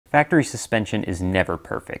Factory suspension is never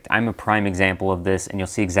perfect. I'm a prime example of this, and you'll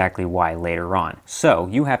see exactly why later on. So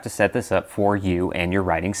you have to set this up for you and your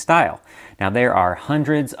riding style. Now there are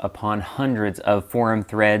hundreds upon hundreds of forum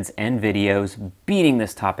threads and videos beating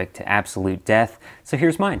this topic to absolute death, so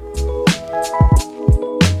here's mine.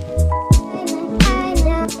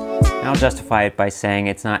 I'll justify it by saying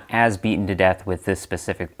it's not as beaten to death with this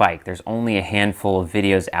specific bike. There's only a handful of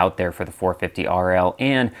videos out there for the 450RL,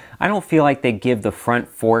 and I don't feel like they give the front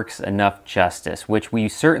forks enough justice, which we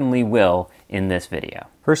certainly will in this video.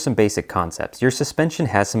 First, some basic concepts. Your suspension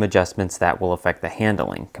has some adjustments that will affect the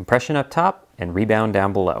handling. Compression up top and rebound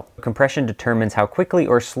down below. Compression determines how quickly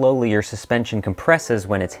or slowly your suspension compresses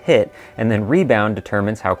when it's hit, and then rebound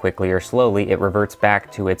determines how quickly or slowly it reverts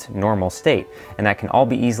back to its normal state. And that can all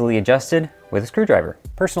be easily adjusted with a screwdriver.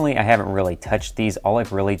 Personally, I haven't really touched these. All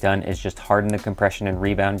I've really done is just harden the compression and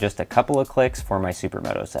rebound just a couple of clicks for my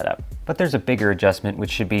Supermoto setup. But there's a bigger adjustment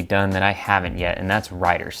which should be done that I haven't yet, and that's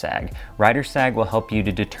rider sag. Rider sag will help you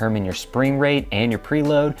to determine your spring rate and your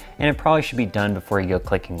preload, and it probably should be done before you go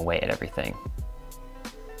clicking away at everything.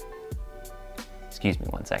 Excuse me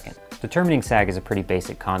one second. Determining sag is a pretty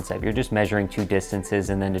basic concept. You're just measuring two distances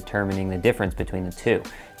and then determining the difference between the two.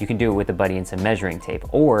 You can do it with a buddy and some measuring tape,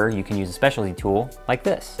 or you can use a specialty tool like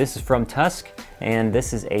this. This is from Tusk, and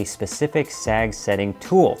this is a specific sag setting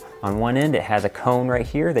tool. On one end, it has a cone right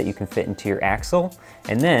here that you can fit into your axle,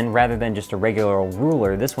 and then rather than just a regular old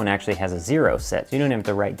ruler, this one actually has a 0 set. So you don't have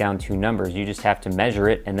to write down two numbers, you just have to measure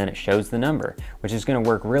it and then it shows the number, which is gonna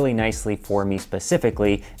work really nicely for me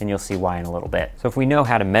specifically, and you'll see why in a little bit. So if we know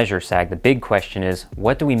how to measure sag, the big question is,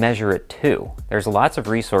 what do we measure it to? There's lots of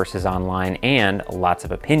resources online and lots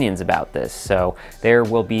of opinions about this. So there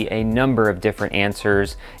will be a number of different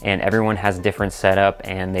answers, and everyone has a different setup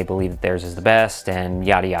and they believe that theirs is the best, and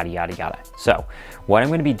yada, yada, yada, yada. So what I'm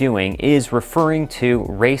going to be doing is referring to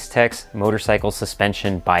Racetech's Motorcycle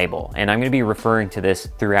Suspension Bible, and I'm going to be referring to this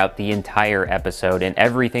throughout the entire episode and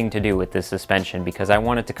everything to do with this suspension because I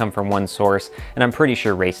want it to come from one source, and I'm pretty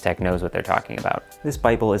sure Racetech knows what they're talking about. This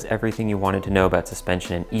Bible is everything you wanted to know about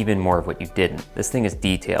suspension and even more of what you didn't. This thing is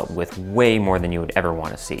detailed with way more than you would ever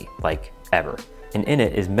want to see, like ever. And in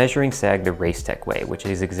it is measuring sag the Racetech way, which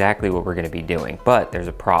is exactly what we're going to be doing. But there's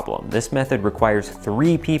a problem. This method requires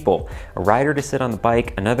 3 people, a rider to sit on the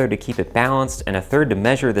bike, another to keep it balanced, and a third to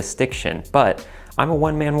measure the stiction. But I'm a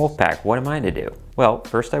one-man wolf pack. What am I to do? Well,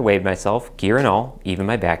 first I weighed myself, gear and all, even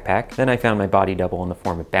my backpack. Then I found my body double in the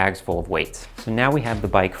form of bags full of weights. So now we have the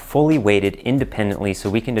bike fully weighted independently so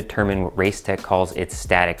we can determine what Racetech calls its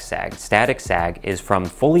static sag. Static sag is from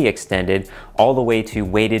fully extended all the way to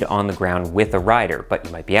weighted on the ground with a rider. But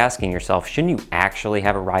you might be asking yourself, shouldn't you actually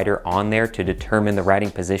have a rider on there to determine the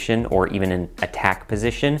riding position or even an attack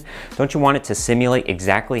position? Don't you want it to simulate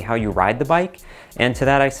exactly how you ride the bike? And to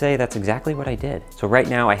that I say, that's exactly what I did. So right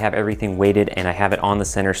now I have everything weighted and I have it on the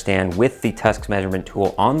center stand with the Tusk measurement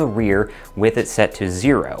tool on the rear with it set to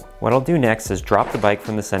 0. What I'll do next is drop the bike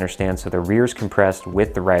from the center stand so the rear is compressed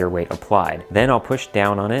with the rider weight applied. Then I'll push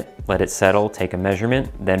down on it, let it settle, take a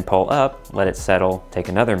measurement, then pull up, let it settle, take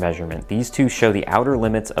another measurement. These two show the outer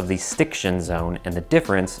limits of the stiction zone, and the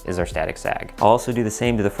difference is our static sag. I'll also do the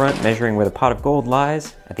same to the front, measuring where the pot of gold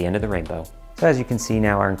lies at the end of the rainbow. So as you can see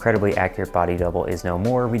now, our incredibly accurate body double is no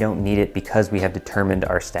more. We don't need it because we have determined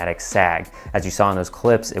our static sag. As you saw in those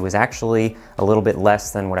clips, it was actually a little bit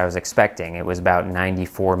less than what I was expecting. It was about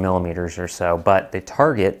 94 millimeters or so, but the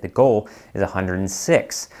target, the goal, is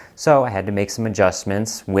 106. So I had to make some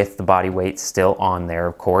adjustments with the body weight still on there,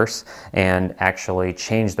 of course, and actually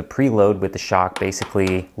change the preload with the shock,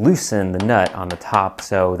 basically loosen the nut on the top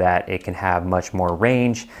so that it can have much more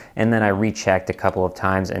range. And then I rechecked a couple of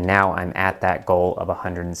times, and now I'm at that goal of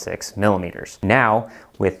 106 millimeters. Now,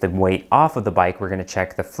 with the weight off of the bike, we're going to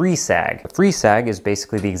check the free sag. The free sag is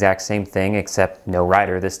basically the exact same thing, except no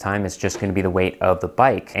rider this time. It's just going to be the weight of the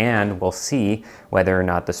bike, and we'll see whether or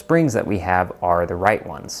not the springs that we have are the right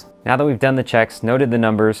ones. Now that we've done the checks, noted the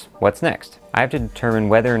numbers, what's next? I have to determine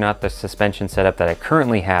whether or not the suspension setup that I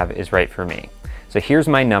currently have is right for me. So here's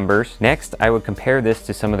my numbers. Next, I would compare this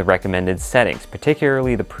to some of the recommended settings,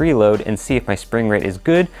 particularly the preload, and see if my spring rate is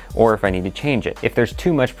good or if I need to change it. If there's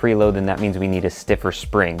too much preload, then that means we need a stiffer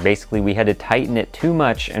spring. Basically, we had to tighten it too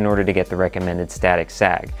much in order to get the recommended static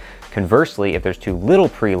sag. Conversely, if there's too little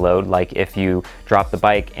preload, like if you drop the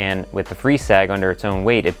bike and with the free sag under its own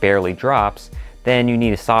weight, it barely drops, then you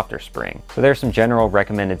need a softer spring. So there's some general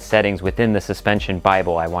recommended settings within the suspension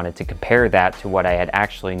Bible. I wanted to compare that to what I had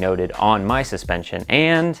actually noted on my suspension,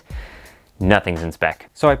 and nothing's in spec.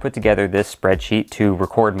 So I put together this spreadsheet to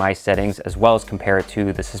record my settings as well as compare it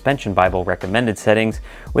to the Suspension Bible recommended settings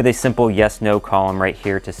with a simple yes/no column right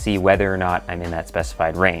here to see whether or not I'm in that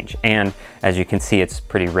specified range. And as you can see, it's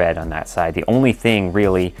pretty red on that side. The only thing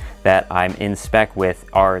really that I'm in spec with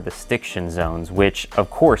are the stiction zones, which of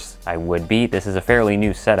course I would be. This is a fairly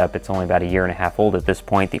new setup. It's only about 1.5 years old at this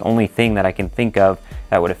point. The only thing that I can think of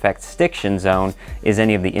that would affect stiction zone is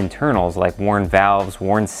any of the internals like worn valves,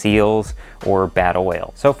 worn seals, or bad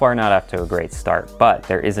oil. So far not off to a great start, but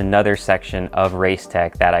there is another section of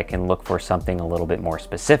Racetech that I can look for something a little bit more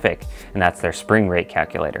specific, and that's their spring rate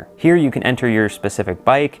calculator. Here you can enter your specific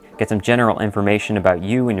bike, get some general information about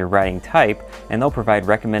you and your riding type, and they'll provide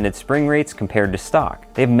recommended spring rates compared to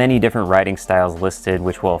stock. They have many different riding styles listed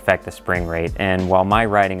which will affect the spring rate, and while my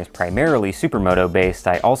riding is primarily supermoto based,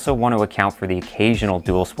 I also want to account for the occasional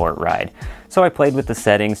dual sport ride. So I played with the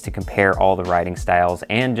settings to compare all the riding styles,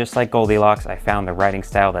 and just like Goldilocks, I found the riding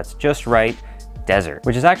style that's just right, desert,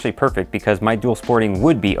 which is actually perfect because my dual sporting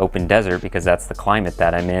would be open desert because that's the climate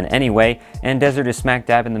that I'm in anyway, and desert is smack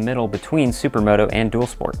dab in the middle between supermoto and dual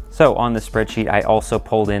sport. So on the spreadsheet, I also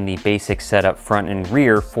pulled in the basic setup front and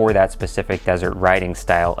rear for that specific desert riding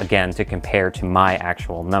style, again, to compare to my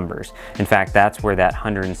actual numbers. In fact, that's where that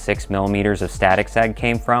 106 millimeters of static sag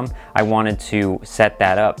came from. I wanted to set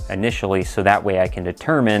that up initially so that way I can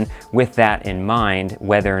determine with that in mind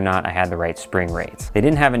whether or not I had the right spring rates. They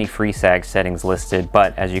didn't have any free sag settings listed,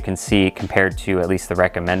 but as you can see, compared to at least the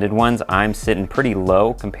recommended ones, I'm sitting pretty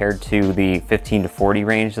low compared to the 15 to 40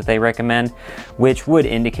 range that they recommend, which would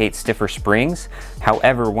indicate stiffer springs.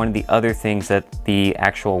 However, one of the other things that the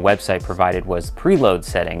actual website provided was preload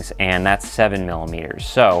settings, and that's 7 millimeters.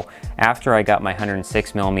 So after I got my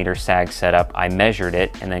 106 millimeter sag set up, I measured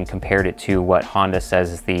it and then compared it to what Honda says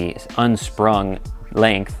is the unsprung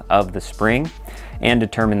length of the spring, and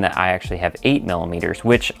determined that I actually have 8 millimeters,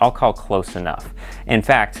 which I'll call close enough. In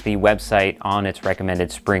fact, the website on its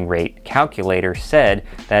recommended spring rate calculator said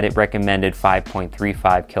that it recommended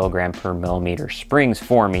 5.35 kilogram per millimeter springs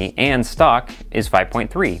for me, and stock is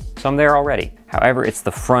 5.3, so I'm there already. However, it's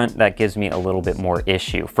the front that gives me a little bit more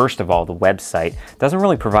issue. First of all, the website doesn't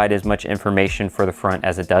really provide as much information for the front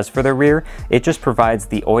as it does for the rear. It just provides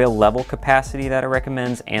the oil level capacity that it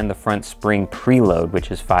recommends and the front spring preload,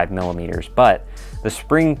 which is 5 millimeters. But the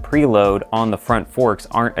spring preload on the front forks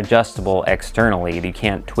aren't adjustable externally. You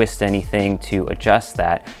can't twist anything to adjust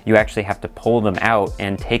that. You actually have to pull them out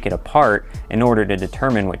and take it apart in order to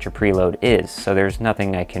determine what your preload is. So there's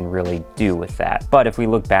nothing I can really do with that. But if we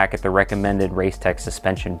look back at the recommended Racetech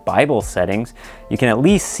Suspension Bible settings, you can at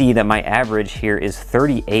least see that my average here is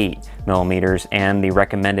 38 millimeters and the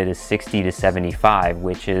recommended is 60 to 75,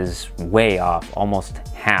 which is way off, almost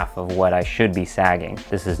half of what I should be sagging.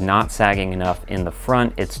 This is not sagging enough in the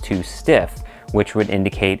front, it's too stiff, which would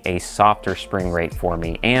indicate a softer spring rate for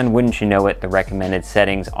me. And wouldn't you know it, the recommended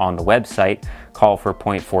settings on the website call for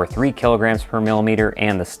 0.43 kilograms per millimeter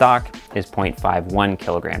and the stock is 0.51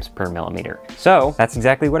 kilograms per millimeter. So that's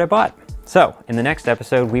exactly what I bought. So in the next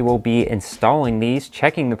episode, we will be installing these,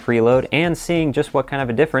 checking the preload, and seeing just what kind of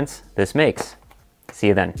a difference this makes. See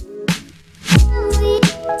you then.